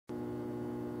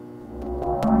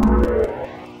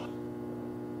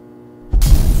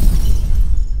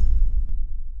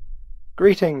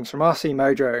Greetings from RC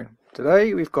Mojo.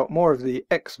 Today we've got more of the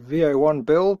XV-01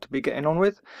 build to be getting on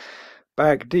with,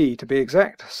 bag D to be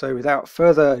exact, so without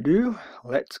further ado,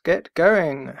 let's get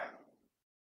going.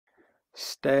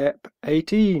 Step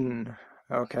 18.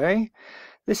 Okay,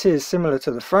 this is similar to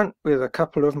the front with a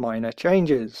couple of minor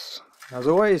changes. As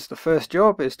always, the first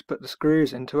job is to put the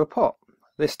screws into a pot.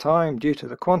 This time, due to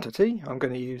the quantity, I'm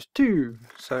going to use 2,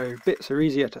 so bits are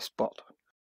easier to spot.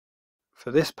 For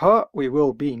this part we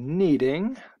will be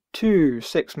needing 2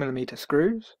 6mm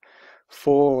screws,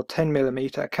 4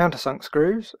 10mm countersunk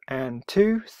screws and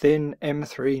 2 thin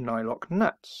M3 nylock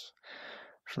nuts.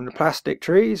 From the plastic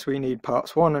trees we need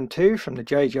parts 1 and 2 from the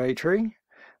JJ tree.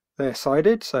 They're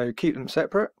sided, so keep them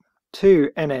separate. 2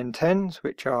 NN10s,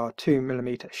 which are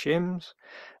 2mm shims,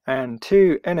 and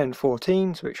 2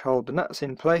 NN14s, which hold the nuts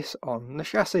in place on the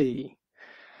chassis.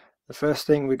 The first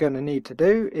thing we're going to need to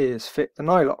do is fit the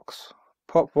nylocks.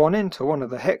 Pop one into one of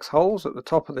the hex holes at the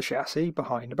top of the chassis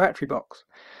behind the battery box.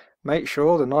 Make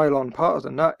sure the nylon part of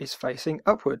the nut is facing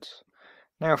upwards.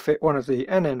 Now fit one of the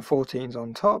NN14s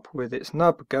on top with its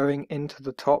nub going into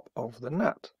the top of the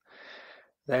nut.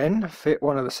 Then fit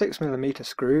one of the 6mm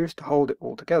screws to hold it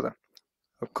all together.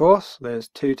 Of course there's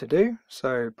 2 to do,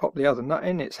 so pop the other nut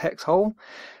in its hex hole,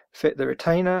 fit the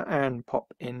retainer and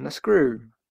pop in the screw.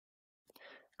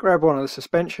 Grab one of the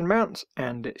suspension mounts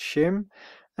and its shim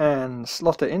and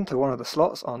slot it into one of the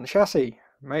slots on the chassis.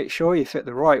 Make sure you fit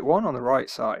the right one on the right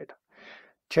side.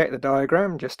 Check the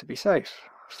diagram just to be safe.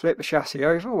 Flip the chassis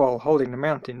over while holding the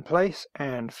mount in place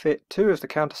and fit 2 of the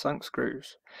countersunk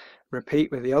screws. Repeat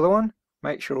with the other one.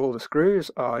 Make sure all the screws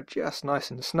are just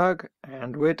nice and snug,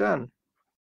 and we're done.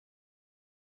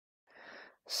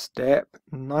 Step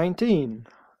 19.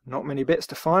 Not many bits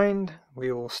to find.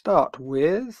 We will start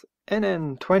with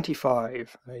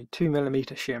NN25, a 2mm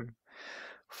shim.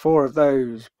 4 of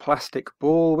those plastic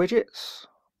ball widgets,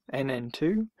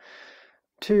 NN2,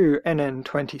 2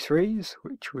 NN23s,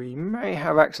 which we may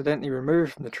have accidentally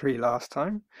removed from the tree last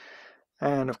time,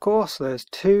 and of course there's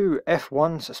 2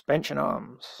 F1 suspension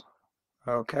arms.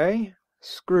 Okay,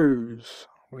 screws.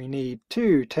 We need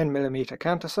 2 10mm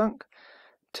countersunk,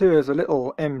 2 of the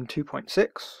little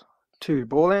M2.6, 2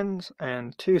 ball ends,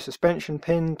 and 2 suspension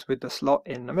pins with the slot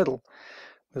in the middle.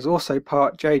 There's also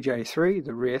part JJ3,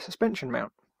 the rear suspension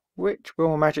mount, which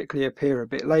will magically appear a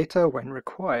bit later when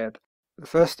required. The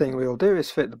first thing we'll do is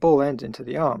fit the ball ends into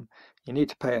the arm. You need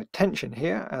to pay attention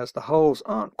here as the holes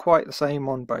aren't quite the same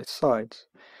on both sides.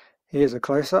 Here's a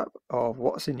close-up of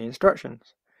what's in the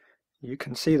instructions. You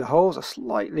can see the holes are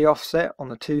slightly offset on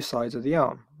the 2 sides of the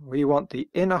arm. We want the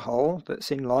inner hole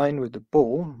that's in line with the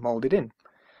ball moulded in.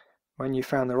 When you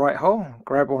found the right hole,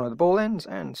 grab one of the ball ends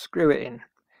and screw it in.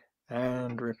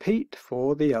 And repeat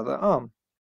for the other arm.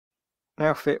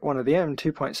 Now fit one of the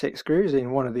M2.6 screws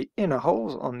in one of the inner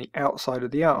holes on the outside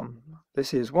of the arm.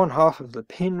 This is 1/2 of the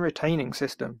pin retaining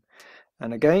system.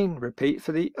 And again, repeat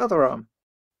for the other arm.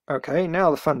 Okay,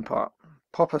 now the fun part.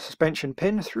 Pop a suspension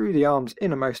pin through the arm's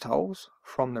innermost holes,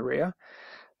 from the rear,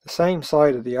 the same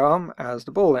side of the arm as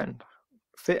the ball end.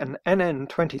 Fit an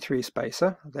NN23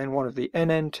 spacer, then one of the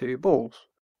NN2 balls.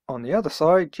 On the other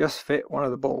side, just fit one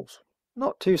of the balls.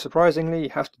 Not too surprisingly, you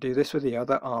have to do this with the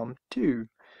other arm too.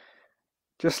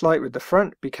 Just like with the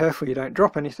front, be careful you don't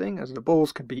drop anything, as the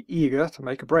balls can be eager to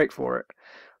make a break for it.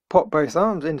 Pop both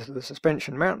arms into the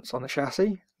suspension mounts on the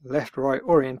chassis. Left-right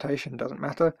orientation doesn't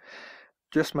matter.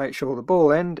 Just make sure the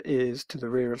ball end is to the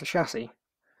rear of the chassis.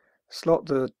 Slot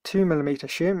the 2mm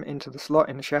shim into the slot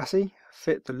in the chassis.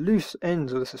 Fit the loose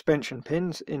ends of the suspension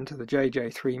pins into the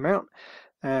JJ3 mount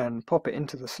and pop it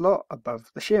into the slot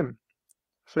above the shim.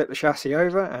 Flip the chassis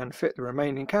over and fit the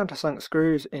remaining countersunk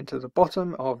screws into the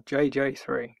bottom of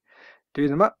JJ3. Do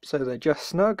them up so they're just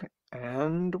snug,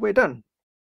 and we're done.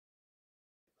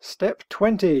 Step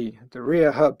 20. The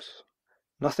rear hubs.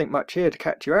 Nothing much here to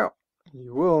catch you out.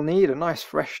 You will need a nice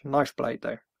fresh knife blade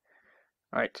though.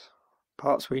 Right,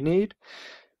 parts we need.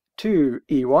 2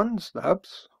 E1s, the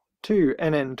hubs. 2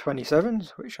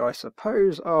 NN27s, which I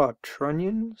suppose are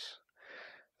trunnions.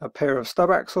 A pair of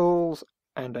stub axles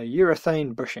and a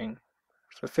urethane bushing.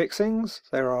 For fixings,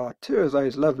 there are 2 of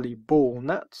those lovely ball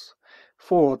nuts,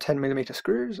 4 10mm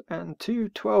screws and 2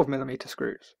 12mm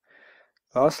screws.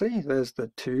 Lastly, there's the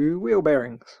 2 wheel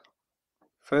bearings.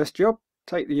 First job,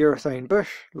 take the urethane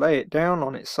bush, lay it down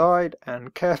on its side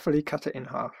and carefully cut it in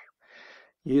half.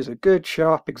 Use a good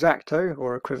sharp X-Acto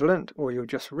or equivalent or you'll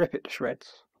just rip it to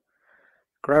shreds.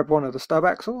 Grab one of the stub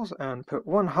axles and put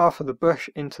 1/2 of the bush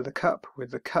into the cup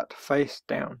with the cut face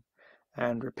down.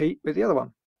 And repeat with the other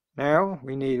one. Now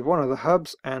we need one of the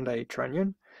hubs and a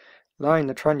trunnion. Line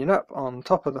the trunnion up on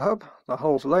top of the hub. The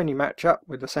holes will only match up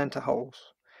with the centre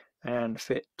holes, and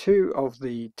fit 2 of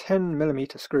the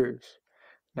 10mm screws.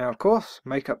 Now of course,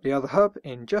 make up the other hub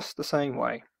in just the same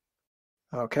way.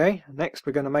 Okay, next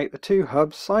we're going to make the 2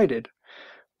 hubs sided.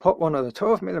 Pop one of the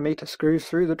 12mm screws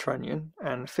through the trunnion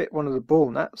and fit one of the ball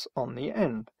nuts on the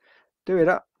end. Do it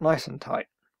up nice and tight.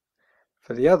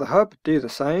 For the other hub, do the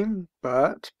same,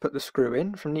 but put the screw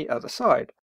in from the other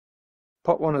side.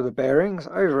 Pop one of the bearings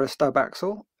over a stub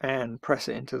axle and press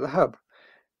it into the hub.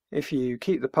 If you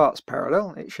keep the parts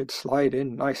parallel, it should slide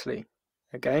in nicely.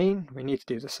 Again, we need to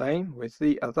do the same with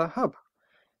the other hub.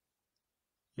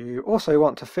 You also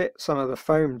want to fit some of the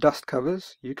foam dust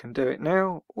covers. You can do it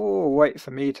now or wait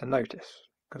for me to notice,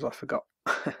 because I forgot.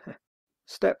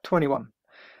 Step 21.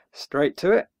 Straight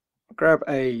to it. Grab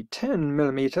a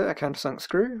 10mm countersunk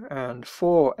screw and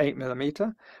 4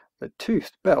 8mm, the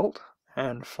toothed belt,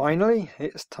 and finally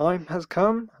its time has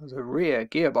come, the rear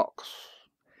gearbox.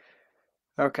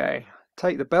 Okay,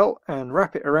 take the belt and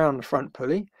wrap it around the front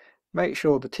pulley. Make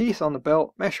sure the teeth on the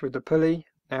belt mesh with the pulley.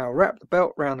 Now wrap the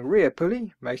belt round the rear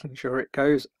pulley, making sure it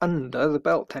goes under the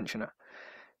belt tensioner.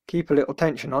 Keep a little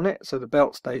tension on it so the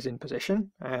belt stays in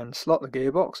position, and slot the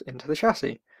gearbox into the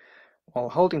chassis. While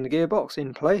holding the gearbox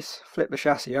in place, flip the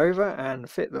chassis over and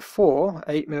fit the 4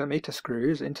 8mm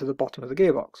screws into the bottom of the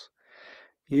gearbox.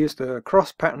 Use the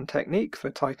cross pattern technique for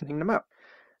tightening them up.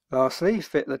 Lastly,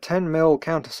 fit the 10mm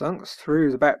countersunks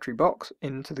through the battery box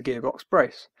into the gearbox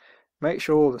brace. Make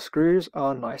sure the screws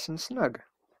are nice and snug.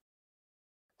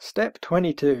 Step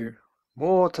 22.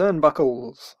 More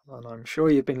turnbuckles, and I'm sure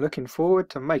you've been looking forward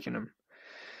to making them.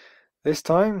 This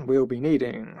time we'll be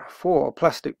needing 4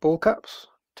 plastic ball cups,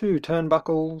 2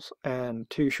 turnbuckles and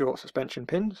 2 short suspension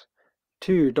pins,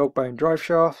 2 dog bone drive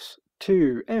shafts,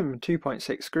 2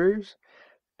 M2.6 screws,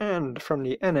 and from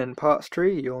the NN parts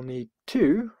tree you'll need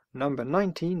 2 number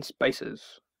 19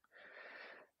 spacers.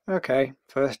 Okay,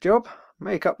 first job,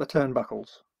 make up the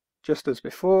turnbuckles. Just as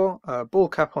before, a ball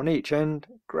cap on each end,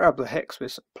 grab the hex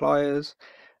with some pliers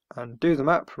and do them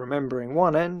up, remembering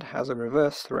one end has a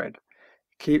reverse thread.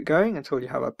 Keep going until you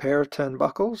have a pair of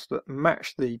turnbuckles that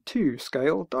match the 2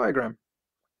 scale diagram.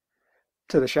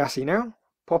 To the chassis now.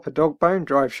 Pop a dog bone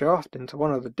drive shaft into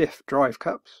one of the diff drive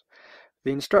cups.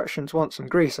 The instructions want some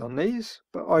grease on these,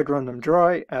 but I'd run them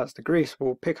dry as the grease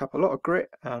will pick up a lot of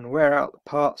grit and wear out the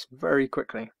parts very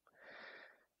quickly.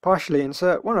 Partially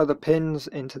insert one of the pins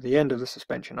into the end of the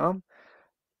suspension arm.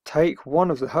 Take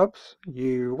one of the hubs.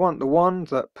 You want the one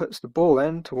that puts the ball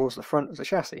end towards the front of the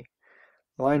chassis.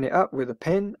 Line it up with a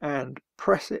pin and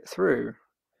press it through.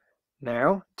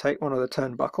 Now take one of the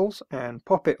turnbuckles and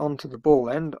pop it onto the ball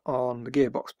end on the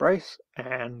gearbox brace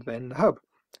and then the hub.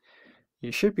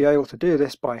 You should be able to do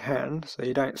this by hand so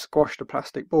you don't squash the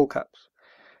plastic ball caps.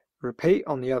 Repeat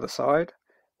on the other side.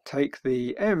 Take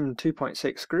the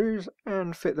M2.6 screws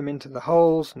and fit them into the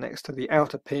holes next to the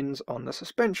outer pins on the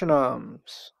suspension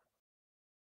arms.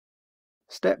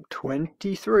 Step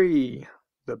 23.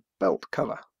 The belt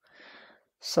cover.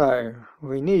 So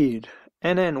we need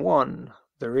NN1,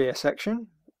 the rear section,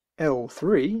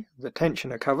 L3, the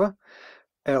tensioner cover,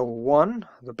 L1,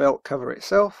 the belt cover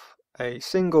itself, a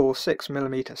single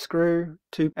 6mm screw,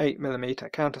 2 8mm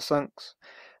countersunks,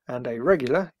 and a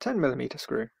regular 10mm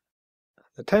screw.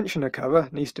 The tensioner cover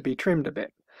needs to be trimmed a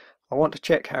bit. I want to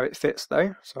check how it fits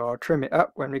though, so I'll trim it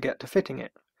up when we get to fitting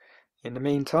it. In the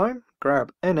meantime,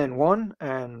 grab NN1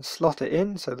 and slot it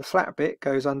in so the flat bit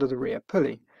goes under the rear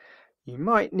pulley. You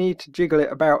might need to jiggle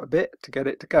it about a bit to get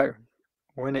it to go.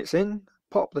 When it's in,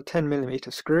 pop the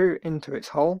 10mm screw into its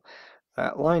hole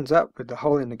that lines up with the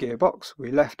hole in the gearbox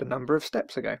we left a number of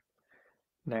steps ago.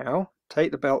 Now,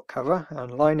 take the belt cover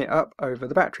and line it up over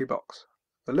the battery box.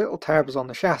 The little tabs on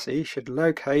the chassis should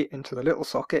locate into the little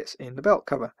sockets in the belt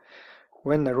cover.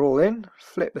 When they're all in,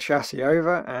 flip the chassis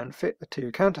over and fit the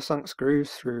 2 countersunk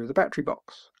screws through the battery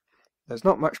box. There's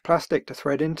not much plastic to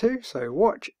thread into, so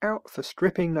watch out for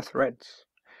stripping the threads.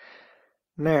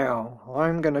 Now,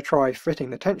 I'm going to try fitting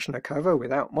the tensioner cover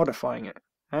without modifying it.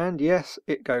 And yes,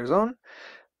 it goes on,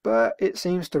 but it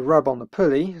seems to rub on the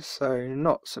pulley, so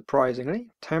not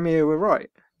surprisingly, Tamiya were right.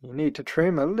 You need to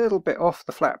trim a little bit off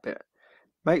the flat bit.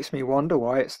 Makes me wonder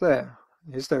why it's there.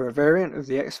 Is there a variant of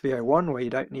the XV-01 where you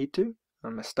don't need to? A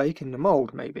mistake in the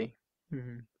mould, maybe.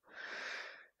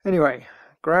 Anyway,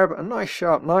 grab a nice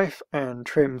sharp knife and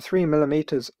trim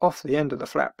 3mm off the end of the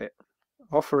flat bit.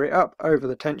 Offer it up over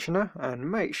the tensioner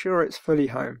and make sure it's fully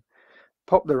home.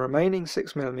 Pop the remaining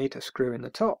 6mm screw in the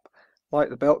top. Like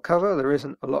the belt cover, there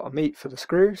isn't a lot of meat for the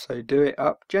screw, so do it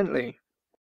up gently.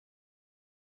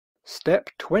 Step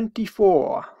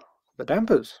 24. The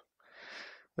dampers.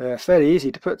 They're fairly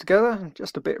easy to put together,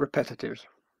 just a bit repetitive.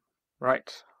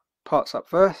 Right, parts up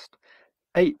first.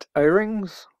 8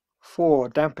 O-rings, 4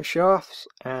 damper shafts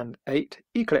and 8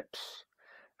 E-clips.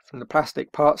 From the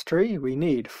plastic parts tree we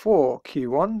need 4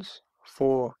 Q1s,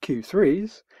 4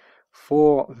 Q3s,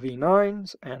 4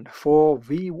 V9s and 4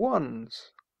 V1s,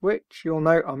 which you'll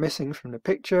note are missing from the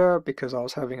picture because I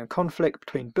was having a conflict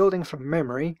between building from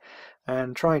memory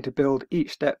and trying to build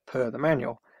each step per the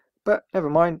manual. But never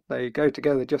mind, they go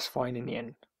together just fine in the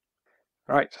end.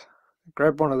 Right,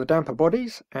 grab one of the damper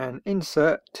bodies and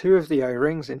insert 2 of the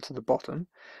O-rings into the bottom,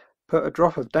 put a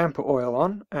drop of damper oil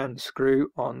on and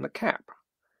screw on the cap.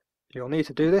 You'll need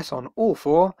to do this on all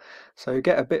 4, so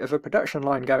get a bit of a production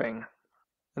line going.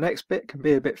 The next bit can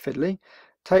be a bit fiddly.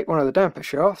 Take one of the damper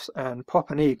shafts and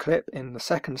pop an E-clip in the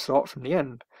second slot from the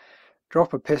end.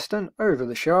 Drop a piston over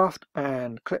the shaft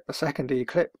and clip the second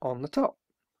E-clip on the top.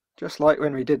 Just like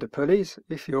when we did the pulleys,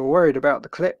 if you're worried about the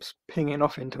clips pinging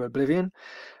off into oblivion,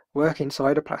 work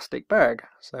inside a plastic bag,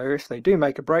 so if they do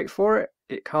make a break for it,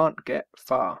 it can't get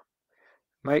far.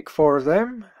 Make 4 of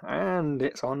them, and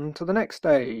it's on to the next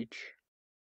stage.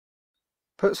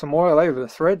 Put some oil over the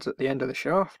threads at the end of the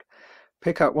shaft,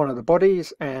 pick up one of the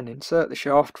bodies and insert the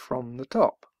shaft from the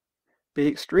top. Be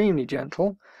extremely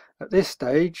gentle. At this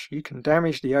stage you can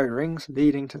damage the O-rings,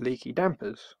 leading to leaky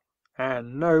dampers.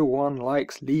 And no one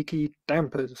likes leaky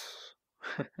dampers.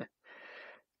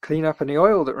 Clean up any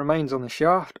oil that remains on the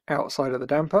shaft outside of the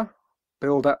damper,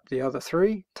 build up the other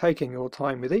 3, taking your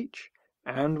time with each,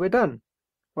 and we're done.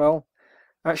 Well,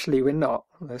 actually we're not.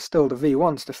 There's still the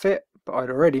V1s to fit, but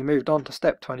I'd already moved on to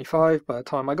step 25 by the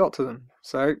time I got to them,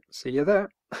 so see you there.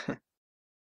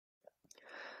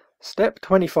 Step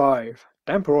 25,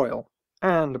 damper oil,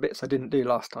 and the bits I didn't do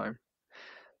last time.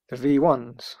 The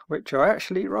V1s, which are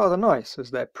actually rather nice as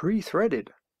they're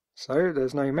pre-threaded, so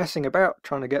there's no messing about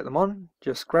trying to get them on.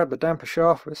 Just grab the damper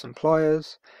shaft with some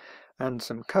pliers and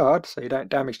some card so you don't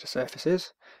damage the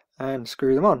surfaces, and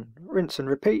screw them on. Rinse and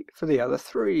repeat for the other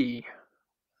 3.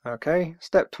 Okay,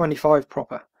 step 25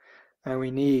 proper, and we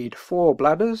need 4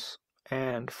 bladders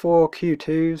and 4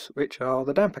 Q2s, which are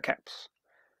the damper caps.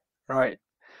 Right,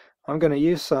 I'm going to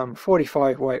use some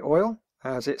 45 weight oil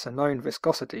as it's a known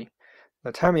viscosity.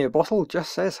 The Tamiya bottle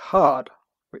just says hard,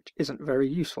 which isn't very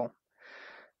useful.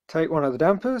 Take one of the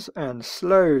dampers and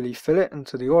slowly fill it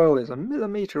until the oil is a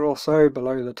millimetre or so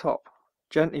below the top.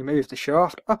 Gently move the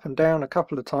shaft up and down a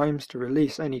couple of times to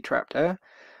release any trapped air.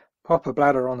 Pop a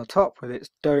bladder on the top with its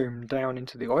dome down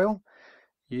into the oil.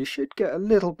 You should get a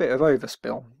little bit of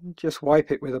overspill. Just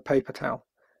wipe it with a paper towel.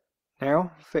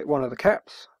 Now fit one of the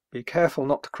caps. Be careful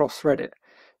not to cross thread it.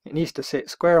 It needs to sit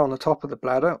square on the top of the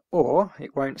bladder or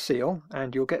it won't seal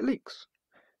and you'll get leaks.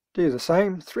 Do the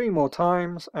same 3 more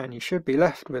times and you should be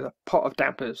left with a pot of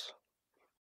dampers.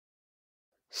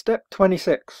 Step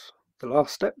 26, the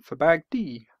last step for bag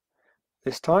D.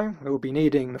 This time we'll be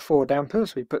needing the 4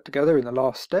 dampers we put together in the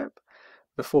last step,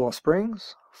 the 4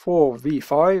 springs, 4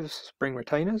 V5s, spring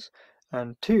retainers,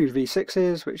 and 2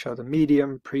 V6s, which are the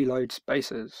medium preload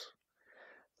spacers.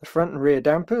 The front and rear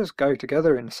dampers go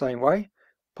together in the same way.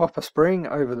 Pop a spring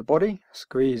over the body,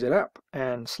 squeeze it up,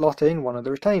 and slot in one of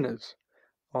the retainers.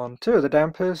 On 2 of the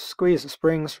dampers, squeeze the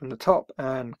springs from the top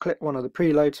and clip one of the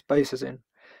preload spacers in.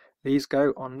 These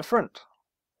go on the front.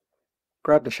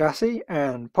 Grab the chassis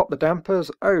and pop the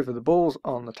dampers over the balls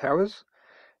on the towers.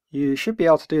 You should be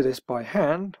able to do this by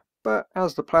hand, but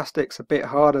as the plastic's a bit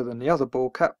harder than the other ball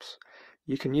cups,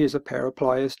 you can use a pair of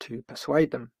pliers to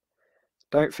persuade them.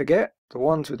 Don't forget, the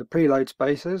ones with the preload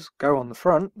spacers go on the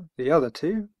front, the other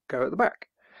 2 go at the back.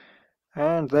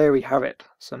 And there we have it,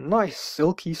 some nice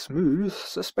silky smooth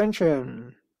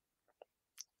suspension.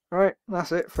 Right,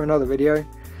 that's it for another video.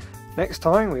 Next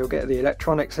time we'll get the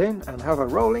electronics in and have a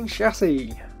rolling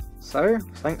chassis. So,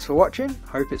 thanks for watching,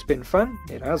 hope it's been fun,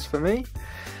 it has for me.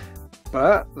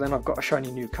 But then I've got a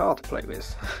shiny new car to play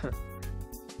with.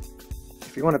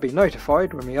 If you want to be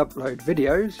notified when we upload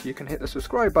videos, you can hit the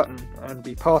subscribe button and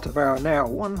be part of our now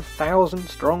 1,000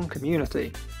 strong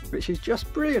community, which is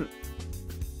just brilliant.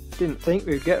 Didn't think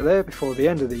we'd get there before the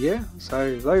end of the year,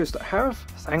 so those that have,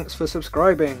 thanks for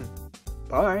subscribing.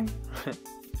 Bye.